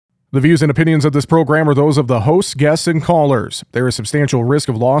The views and opinions of this program are those of the hosts, guests, and callers. There is substantial risk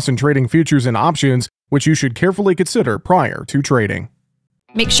of loss in trading futures and options, which you should carefully consider prior to trading.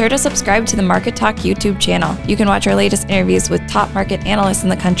 Make sure to subscribe to the Market Talk YouTube channel. You can watch our latest interviews with top market analysts in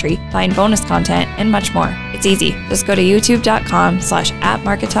the country, find bonus content, and much more. It's easy. Just go to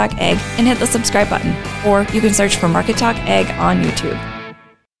youtube.com/@MarketTalkAg and hit the subscribe button. Or you can search for Market Talk Ag on YouTube.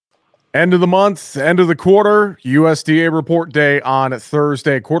 End of the month, end of the quarter, USDA report day on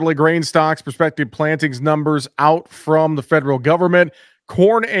Thursday. Quarterly grain stocks, prospective plantings numbers out from the federal government.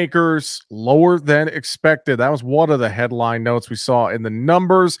 Corn acres lower than expected. That was one of the headline notes we saw in the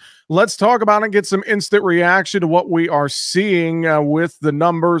numbers. Let's talk about it and get some instant reaction to what we are seeing with the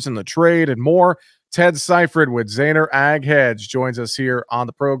numbers and the trade and more. Ted Seifert with Zaner Ag Hedge joins us here on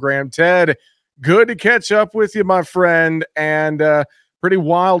the program. Ted, good to catch up with you, my friend, and pretty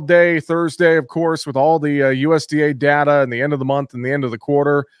wild day Thursday, of course, with all the USDA data and the end of the month and the end of the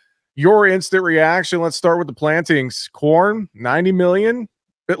quarter. Your instant reaction, let's start with the plantings. Corn, 90 million,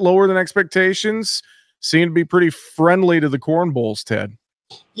 bit lower than expectations. Seemed to be pretty friendly to the corn bulls, Ted.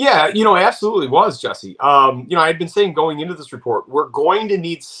 Yeah, it absolutely was, Jesse. I'd been saying going into this report, we're going to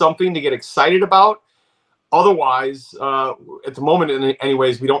need something to get excited about. Otherwise, at the moment,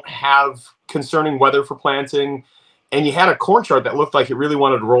 anyways, we don't have concerning weather for planting. And you had a corn chart that looked like it really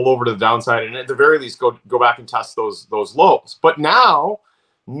wanted to roll over to the downside and at the very least go back and test those lows. But now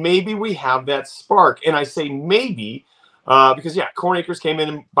maybe we have that spark. And I say maybe because, corn acres came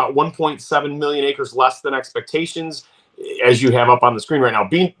in about 1.7 million acres less than expectations, as you have up on the screen right now.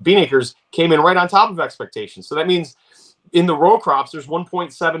 Bean acres came in right on top of expectations. So that means in the row crops, there's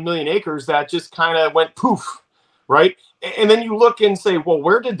 1.7 million acres that just kind of went poof, right? And then you look and say, well,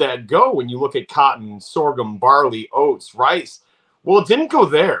 where did that go? When you look at cotton, sorghum, barley, oats, rice, well, it didn't go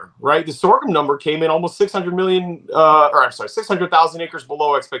there, right? The sorghum number came in almost 600,000 acres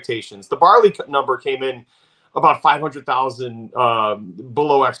below expectations. The barley number came in about 500,000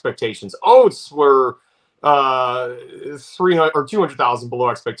 below expectations. Oats were 300 or 200,000 below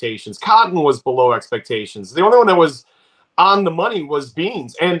expectations. Cotton was below expectations. The only one that was on the money was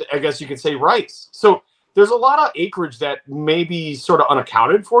beans, and I guess you could say rice. So there's a lot of acreage that may be sort of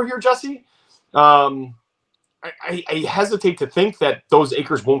unaccounted for here, Jesse. I hesitate to think that those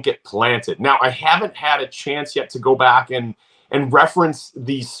acres won't get planted. Now, I haven't had a chance yet to go back and reference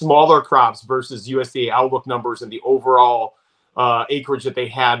the smaller crops versus USDA outlook numbers and the overall acreage that they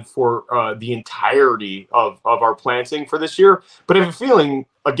had for the entirety of our planting for this year. But I have a feeling,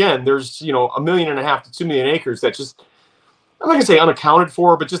 again, there's 1.5 million to 2 million acres that just, I'm not gonna say unaccounted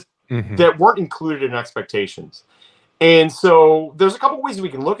for, but just that weren't included in expectations. And so there's a couple ways we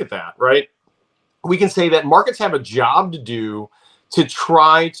can look at that, right? We can say that markets have a job to do to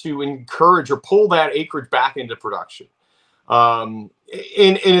try to encourage or pull that acreage back into production. And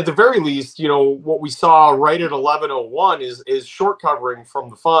at the very least, what we saw right at 11:01 is short covering from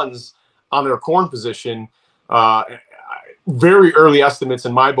the funds on their corn position. Very early estimates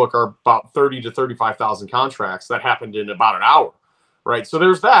in my book are about 30 to 35,000 contracts. That happened in about an hour. Right. So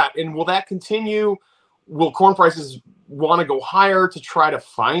there's that. And will that continue? Will corn prices want to go higher to try to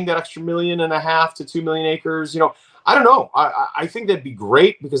find that extra 1.5 million to 2 million acres? I don't know. I think that'd be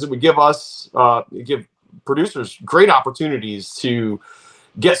great because it would give us, give producers great opportunities to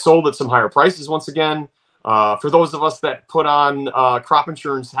get sold at some higher prices once again. For those of us that put on crop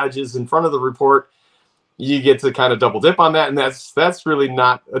insurance hedges in front of the report, you get to kind of double dip on that. And that's really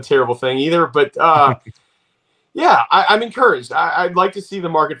not a terrible thing either. But yeah, I'm encouraged. I'd like to see the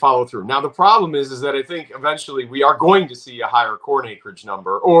market follow through. Now, the problem is that I think eventually we are going to see a higher corn acreage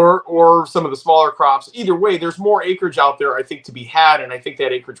number or some of the smaller crops. Either way, there's more acreage out there, I think, to be had. And I think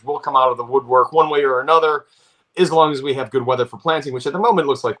that acreage will come out of the woodwork one way or another, as long as we have good weather for planting, which at the moment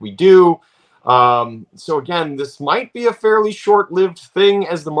looks like we do. So again, this might be a fairly short-lived thing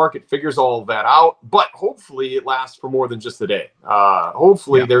as the market figures all of that out, but hopefully it lasts for more than just a day.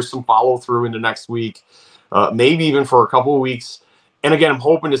 Hopefully there's some follow through into next week. Maybe even for a couple of weeks. And again, I'm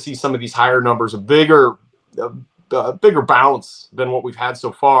hoping to see some of these higher numbers, a bigger bounce than what we've had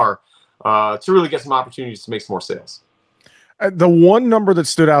so far, to really get some opportunities to make some more sales. The one number that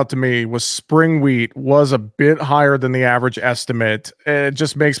stood out to me was spring wheat was a bit higher than the average estimate. It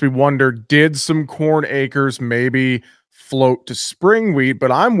just makes me wonder, did some corn acres maybe float to spring wheat?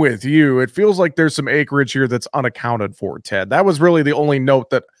 But I'm with you. It feels like there's some acreage here that's unaccounted for, Ted. That was really the only note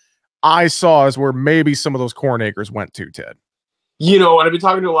that I saw is where maybe some of those corn acres went to, Ted. And I've been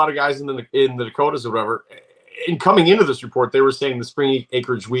talking to a lot of guys in the Dakotas or whatever, and coming into this report, they were saying the spring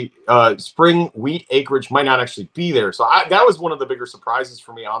wheat acreage might not actually be there. So that was one of the bigger surprises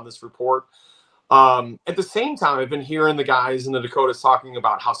for me on this report. At the same time, I've been hearing the guys in the Dakotas talking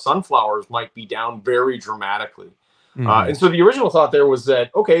about how sunflowers might be down very dramatically. And so the original thought there was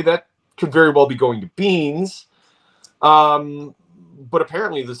that, okay, that could very well be going to beans. But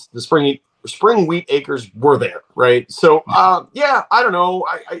apparently the spring wheat acres were there, right? So, yeah, I don't know.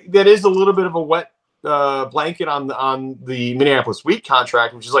 That is a little bit of a wet blanket on the Minneapolis wheat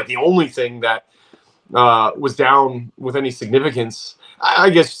contract, which is like the only thing that was down with any significance.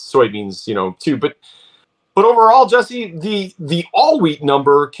 I guess soybeans, too. But overall, Jesse, the all wheat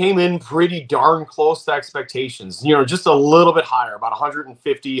number came in pretty darn close to expectations. Just a little bit higher, about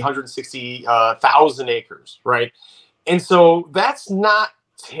 150, 160,000 acres, right? And so that's not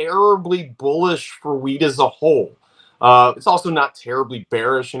terribly bullish for wheat as a whole. It's also not terribly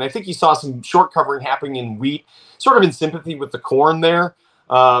bearish. And I think you saw some short covering happening in wheat, sort of in sympathy with the corn there.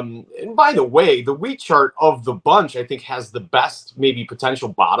 And by the way, the wheat chart of the bunch, I think, has the best maybe potential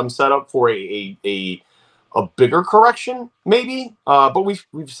bottom setup for a bigger correction, maybe. But we've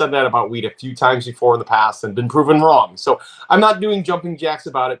said that about wheat a few times before in the past and been proven wrong. So I'm not doing jumping jacks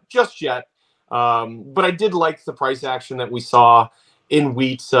about it just yet. But I did like the price action that we saw in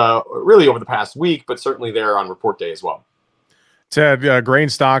wheat really over the past week, but certainly there on report day as well. Ted, grain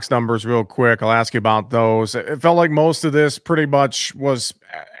stocks numbers real quick. I'll ask you about those. It felt like most of this pretty much was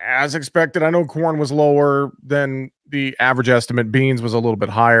as expected. I know corn was lower than the average estimate. Beans was a little bit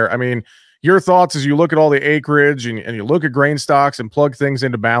higher. I mean, your thoughts as you look at all the acreage and you look at grain stocks and plug things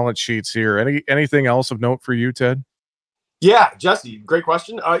into balance sheets here. Anything else of note for you, Ted? Yeah, Jesse, great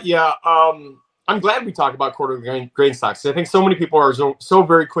question. I'm glad we talked about quarterly grain stocks. I think so many people are so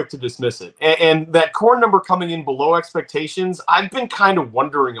very quick to dismiss it. And that corn number coming in below expectations, I've been kind of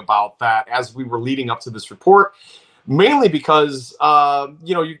wondering about that as we were leading up to this report, mainly because,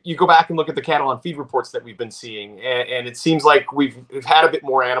 you go back and look at the cattle on feed reports that we've been seeing, and it seems like we've had a bit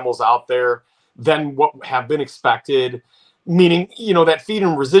more animals out there than what have been expected. Meaning, that feed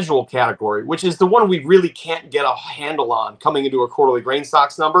and residual category, which is the one we really can't get a handle on coming into a quarterly grain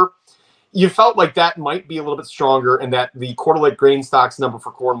stocks number. You felt like that might be a little bit stronger and that the quarterly grain stocks number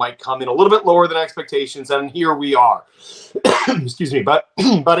for corn might come in a little bit lower than expectations. And here we are, excuse me, but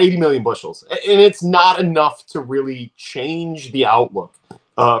about 80 million bushels. And it's not enough to really change the outlook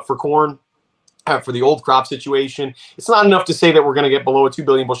for corn, for the old crop situation. It's not enough to say that we're going to get below a 2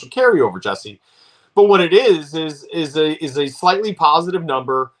 billion bushel carryover, Jesse. But what it is a slightly positive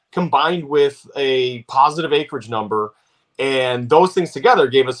number combined with a positive acreage number. And those things together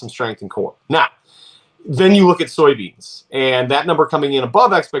gave us some strength in corn. Now, then you look at soybeans and that number coming in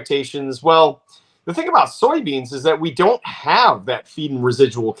above expectations. Well, the thing about soybeans is that we don't have that feed and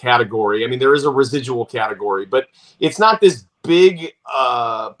residual category. I mean, there is a residual category, but it's not this big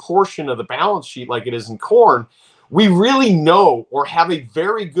portion of the balance sheet like it is in corn. We really know or have a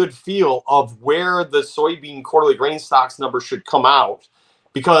very good feel of where the soybean quarterly grain stocks number should come out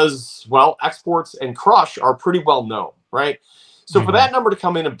because, well, exports and crush are pretty well known, right? So for that number to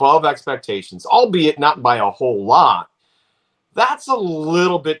come in above expectations, albeit not by a whole lot, that's a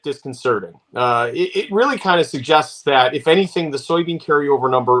little bit disconcerting. It really kind of suggests that, if anything, the soybean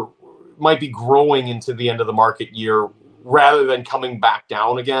carryover number might be growing into the end of the market year rather than coming back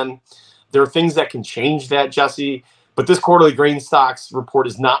down again. There are things that can change that, Jesse, but this quarterly grain stocks report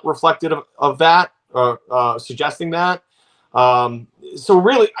is not reflective of that, suggesting that. So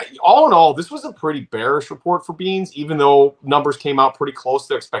really, all in all, this was a pretty bearish report for beans, even though numbers came out pretty close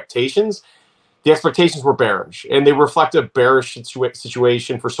to expectations. The expectations were bearish, and they reflect a bearish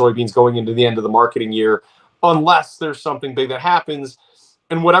situation for soybeans going into the end of the marketing year, unless there's something big that happens.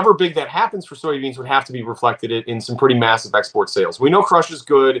 And whatever big that happens for soybeans would have to be reflected in some pretty massive export sales. We know crush is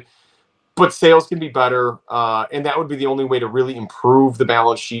good, but sales can be better, and that would be the only way to really improve the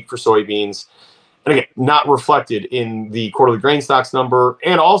balance sheet for soybeans. And again, not reflected in the quarterly grain stocks number,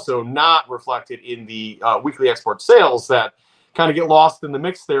 and also not reflected in the weekly export sales that kind of get lost in the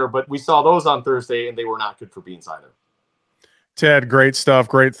mix there. But we saw those on Thursday, and they were not good for beans either. Ted, great stuff,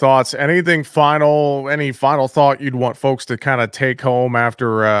 great thoughts. Any final thought you'd want folks to kind of take home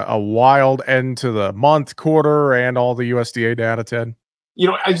after a wild end to the month, quarter, and all the USDA data, Ted?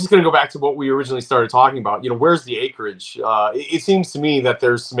 I'm just going to go back to what we originally started talking about. Where's the acreage? It seems to me that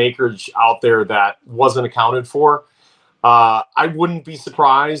there's some acreage out there that wasn't accounted for. I wouldn't be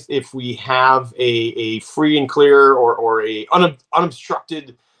surprised if we have a free and clear or a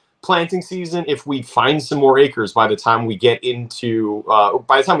unobstructed planting season if we find some more acres by the time we get into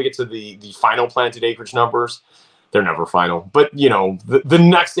the final planted acreage numbers. They're never final, but the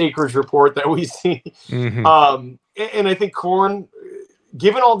next acreage report that we see. And I think corn,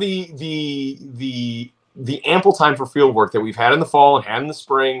 given all the ample time for field work that we've had in the fall and had in the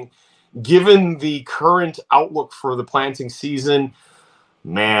spring, given the current outlook for the planting season,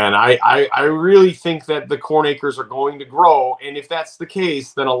 man, I really think that the corn acres are going to grow. And if that's the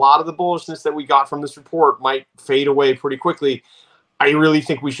case, then a lot of the bullishness that we got from this report might fade away pretty quickly. I really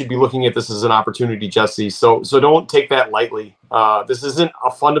think we should be looking at this as an opportunity, Jesse. So don't take that lightly. This isn't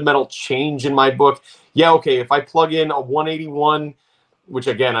a fundamental change in my book. Yeah, okay, if I plug in a 181, which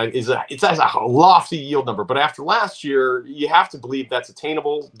again it's a lofty yield number, but after last year, you have to believe that's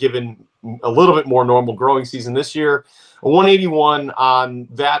attainable given a little bit more normal growing season this year. A 181 on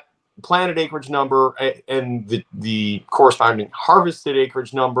that planted acreage number and the corresponding harvested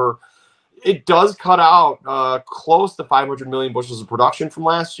acreage number, it does cut out close to 500 million bushels of production from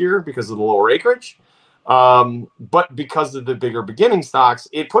last year because of the lower acreage. But because of the bigger beginning stocks,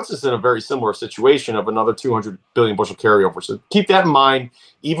 it puts us in a very similar situation of another 200 billion bushel carryover. So keep that in mind.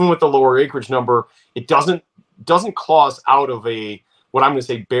 Even with the lower acreage number, it doesn't claw us out of what I'm going to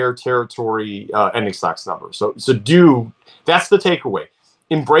say bear territory ending stocks number. So that's the takeaway.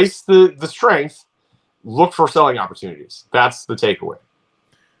 Embrace the strength. Look for selling opportunities. That's the takeaway.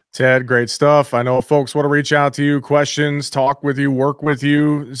 Ted, great stuff. I know folks want to reach out to you, questions, talk with you, work with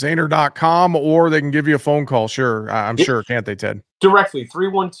you, Zaner.com, or they can give you a phone call. Sure. I'm sure. Can't they, Ted? Directly,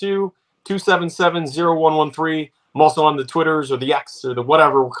 312-277-0113. I'm also on the Twitters or the X or the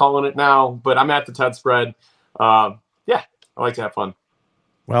whatever we're calling it now, but I'm at the Ted Spread. Yeah, I like to have fun.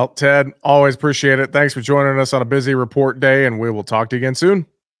 Well, Ted, always appreciate it. Thanks for joining us on a busy report day, and we will talk to you again soon.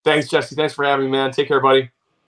 Thanks, Jesse. Thanks for having me, man. Take care, buddy.